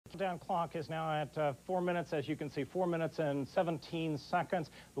countdown clock is now at 4 minutes, as you can see, 4 minutes and 17 seconds.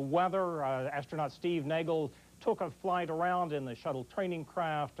 The weather, astronaut Steve Nagel took a flight around in the shuttle training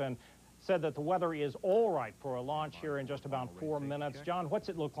craft and said that the weather is all right for a launch here in just about 4 minutes. John, what's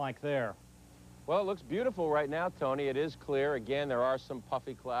it look like there? Well, it looks beautiful right now, Tony. It is clear. Again, there are some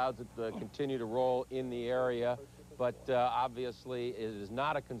puffy clouds that continue to roll in the area, but obviously it is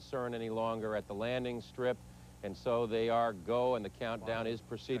not a concern any longer at the landing strip, and so they are go, and the countdown is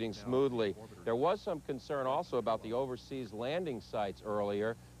proceeding smoothly. There was some concern also about the overseas landing sites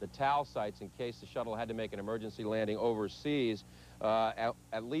earlier, the TAL sites, in case the shuttle had to make an emergency landing overseas.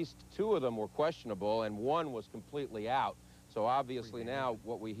 At least 2 of them were questionable, and 1 was completely out. So obviously now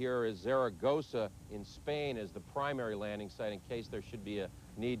what we hear is Zaragoza in Spain is the primary landing site in case there should be a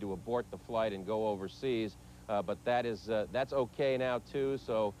need to abort the flight and go overseas. But that's okay now too.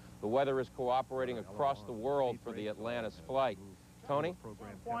 So the weather is cooperating across the world for the Atlantis flight. Tony?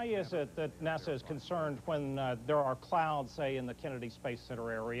 Why is it that NASA is concerned when there are clouds, say, in the Kennedy Space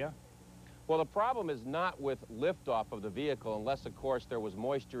Center area? Well, the problem is not with liftoff of the vehicle, unless, of course, there was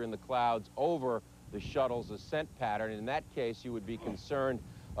moisture in the clouds over the shuttle's ascent pattern. In that case, you would be concerned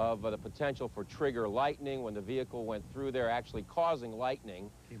of the potential for trigger lightning when the vehicle went through there, actually causing lightning.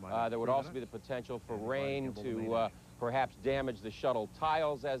 There would also be the potential for rain to perhaps damage the shuttle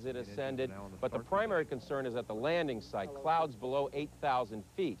tiles as it ascended. But the primary concern is at the landing site. Clouds below 8,000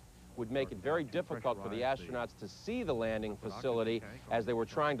 feet would make it very difficult for the astronauts to see the landing facility as they were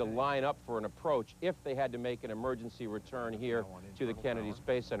trying to line up for an approach if they had to make an emergency return here to the Kennedy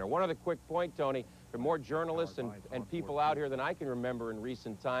Space Center. One other quick point, Tony, there are more journalists and people out here than I can remember in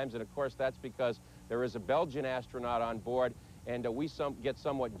recent times, and of course that's because there is a Belgian astronaut on board, and we get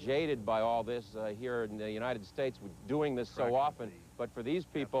somewhat jaded by all this here in the United States with doing this so often. But for these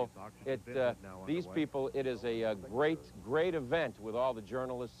people, it is a great event with all the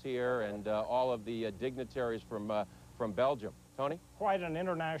journalists here and all of the dignitaries from Belgium. Tony? Quite an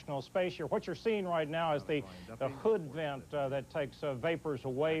international space here. What you're seeing right now is the hood vent that takes vapors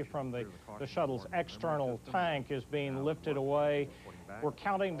away from the shuttle's external tank is being lifted away. We're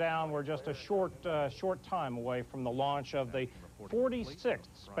counting down. We're just a short time away from the launch of the 46th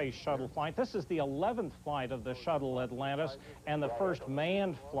space shuttle flight. This is the 11th flight of the shuttle Atlantis and the first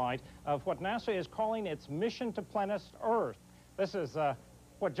manned flight of what NASA is calling its mission to planet Earth. This is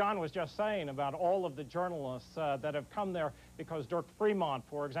what John was just saying about all of the journalists that have come there, because Dirk Frimout,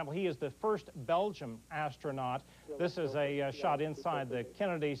 for example, he is the first Belgian astronaut. This is a shot inside the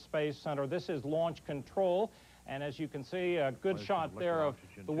Kennedy Space Center. This is launch control. And as you can see, a good shot there of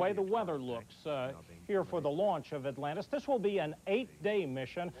the way the weather looks here for the launch of Atlantis. This will be an 8-day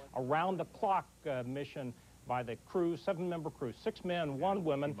mission, around-the-clock mission by the crew, 7-member crew, 6 men, 1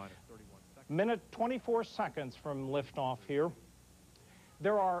 woman. Minute 24 seconds from liftoff here.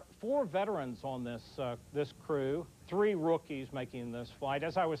 There are 4 veterans on this crew, 3 rookies making this flight.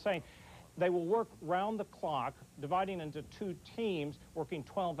 As I was saying, they will work round the clock, dividing into 2 teams, working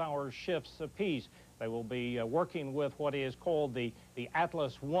 12-hour shifts apiece. They will be working with what is called the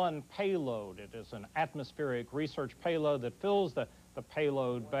Atlas I payload. It is an atmospheric research payload that fills the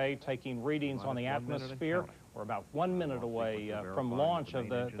payload bay, taking readings on the atmosphere. We're about 1 minute away from launch of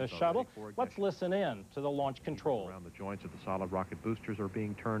the shuttle. Let's listen in to the launch control. Around the joints of the solid rocket boosters are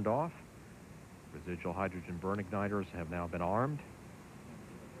being turned off. Residual hydrogen burn igniters have now been armed.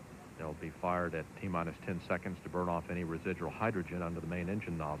 They'll be fired at T-minus 10 seconds to burn off any residual hydrogen under the main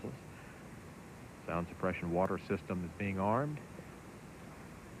engine nozzles. Sound suppression water system is being armed.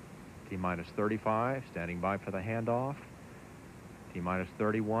 T-minus 35, standing by for the handoff. T-minus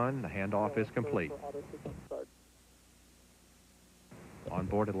 31, the handoff is complete.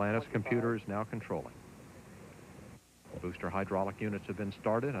 Onboard Atlantis computers now controlling. Booster hydraulic units have been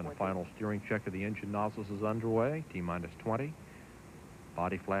started and a final steering check of the engine nozzles is underway. T-minus 20.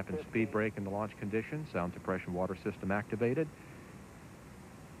 Body flap and speed brake in the launch condition. Sound suppression water system activated.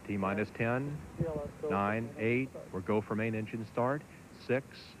 T-minus 10, 9, 8, we're go for main engine start. 6,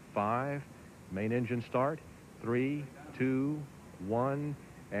 5, main engine start. 3, 2, 1,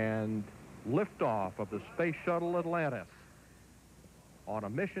 and liftoff of the Space Shuttle Atlantis on a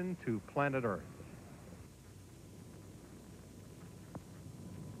mission to planet Earth.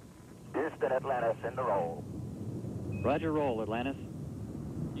 Houston, Atlantis in the roll. Roger, roll, Atlantis.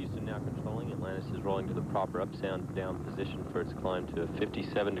 Houston now controlling. Atlantis is rolling to the proper up-down position for its climb to a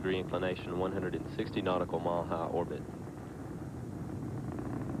 57-degree inclination, 160 nautical mile high orbit.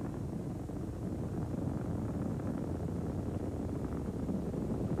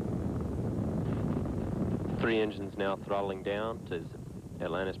 Three engines now throttling down as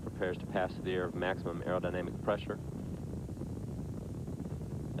Atlantis prepares to pass through the air of maximum aerodynamic pressure.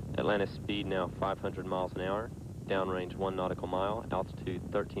 Atlantis speed now 500 miles an hour, downrange 1 nautical mile, altitude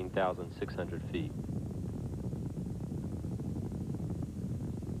 13,600 feet.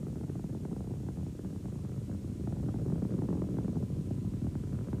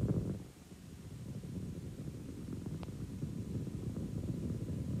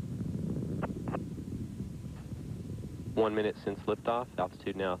 One minute since liftoff,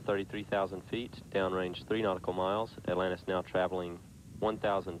 altitude now 33,000 feet, downrange 3 nautical miles, Atlantis now traveling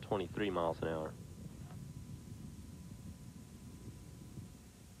 1,023 miles an hour.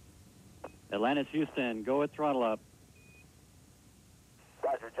 Atlantis Houston, go at throttle up.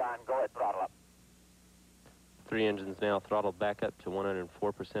 Roger, John. Go at throttle up. 3 engines now throttled back up to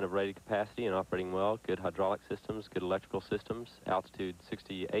 104% of rated capacity and operating well. Good hydraulic systems, good electrical systems. Altitude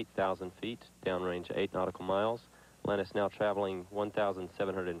 68,000 feet, downrange 8 nautical miles. Atlantis now traveling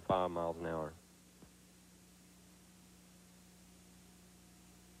 1,705 miles an hour.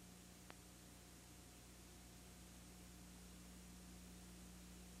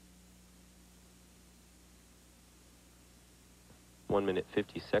 One minute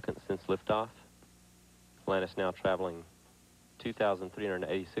 50 seconds since liftoff. Atlantis now traveling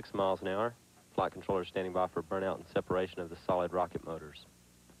 2,386 miles an hour. Flight controllers standing by for burnout and separation of the solid rocket motors.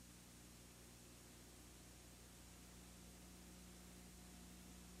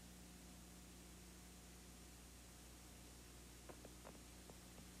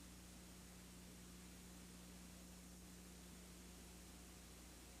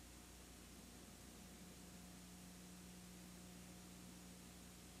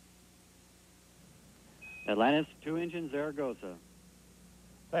 Atlantis, 2 engines, Zaragoza.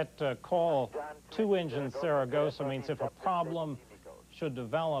 That call, 2 engines Zaragoza, means if a problem should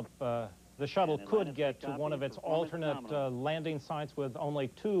develop, the shuttle could get to one of its alternate landing sites with only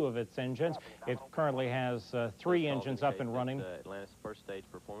 2 of its engines. It currently has 3 engines up and running. Atlantis' first stage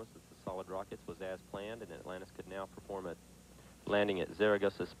performance with the solid rockets was as planned, and Atlantis could now perform at landing at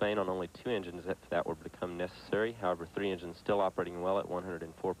Zaragoza, Spain on only 2 engines if that were to become necessary. However, 3 engines still operating well at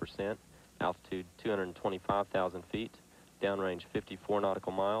 104%. Altitude 225,000 feet, downrange 54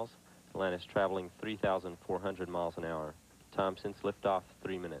 nautical miles. Atlantis traveling 3,400 miles an hour. Time since liftoff,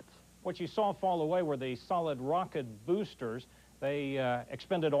 3 minutes. What you saw fall away were the solid rocket boosters. They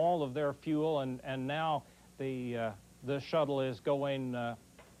expended all of their fuel, and now the shuttle is going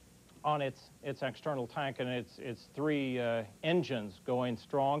on its external tank, and its 3 engines going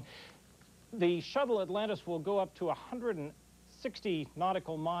strong. The shuttle Atlantis will go up to 160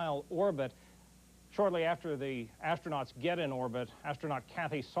 nautical mile orbit shortly after the astronauts get in orbit. Astronaut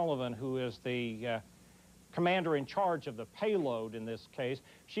Kathy Sullivan, who is the commander in charge of the payload in this case,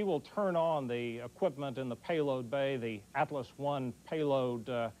 she will turn on the equipment in the payload bay, the Atlas I payload,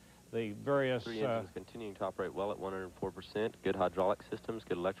 the various... 3 engines continuing to operate well at 104%. Good hydraulic systems,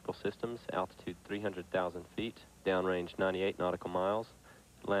 good electrical systems. Altitude 300,000 feet, downrange 98 nautical miles.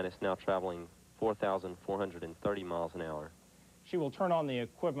 Atlantis now traveling 4,430 miles an hour. She will turn on the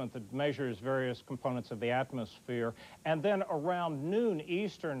equipment that measures various components of the atmosphere, and then around noon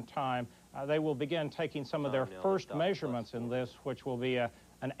Eastern time, they will begin taking some of their first measurements in this, which will be an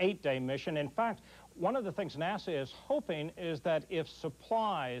 8-day mission. In fact, one of the things NASA is hoping is that if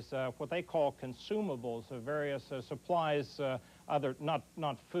supplies, what they call consumables, various supplies, other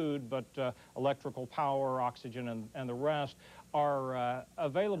not food, but electrical power, oxygen, and the rest, are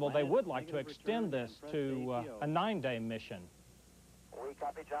available, they would like to extend this to a 9-day mission. We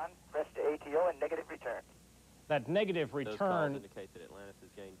copy, John. Press to ATO and negative return. That negative return... Those calls indicate that Atlantis has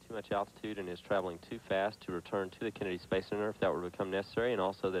gained too much altitude and is traveling too fast to return to the Kennedy Space Center if that were to become necessary, and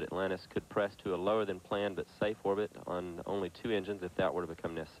also that Atlantis could press to a lower than planned but safe orbit on only 2 engines if that were to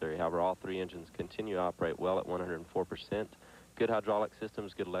become necessary. However, all 3 engines continue to operate well at 104%. Good hydraulic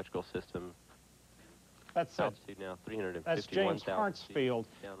systems, good electrical systems. That's now 351,000 That's James Hartsfield,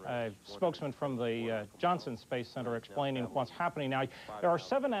 spokesman from the Johnson Space Center, explaining what's happening now. There are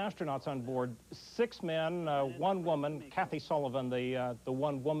 7 astronauts on board, 6 men, 1 woman, Kathy Sullivan, the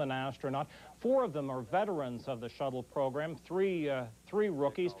one woman astronaut. 4 of them are veterans of the shuttle program, 3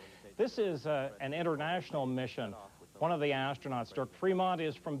 rookies. This is an international mission. One of the astronauts, Dirk,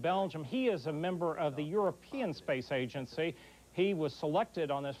 is from Belgium. He is a member of the European Space Agency. He was selected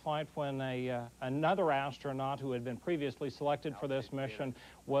on this flight when another astronaut who had been previously selected for this mission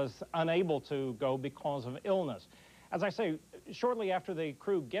was unable to go because of illness. As I say, shortly after the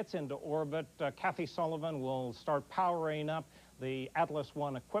crew gets into orbit, Kathy Sullivan will start powering up the Atlas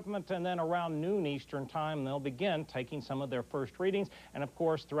I equipment, and then around noon Eastern time, they'll begin taking some of their first readings. And of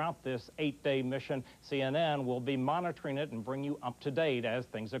course, throughout this 8-day mission, CNN will be monitoring it and bring you up to date as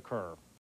things occur.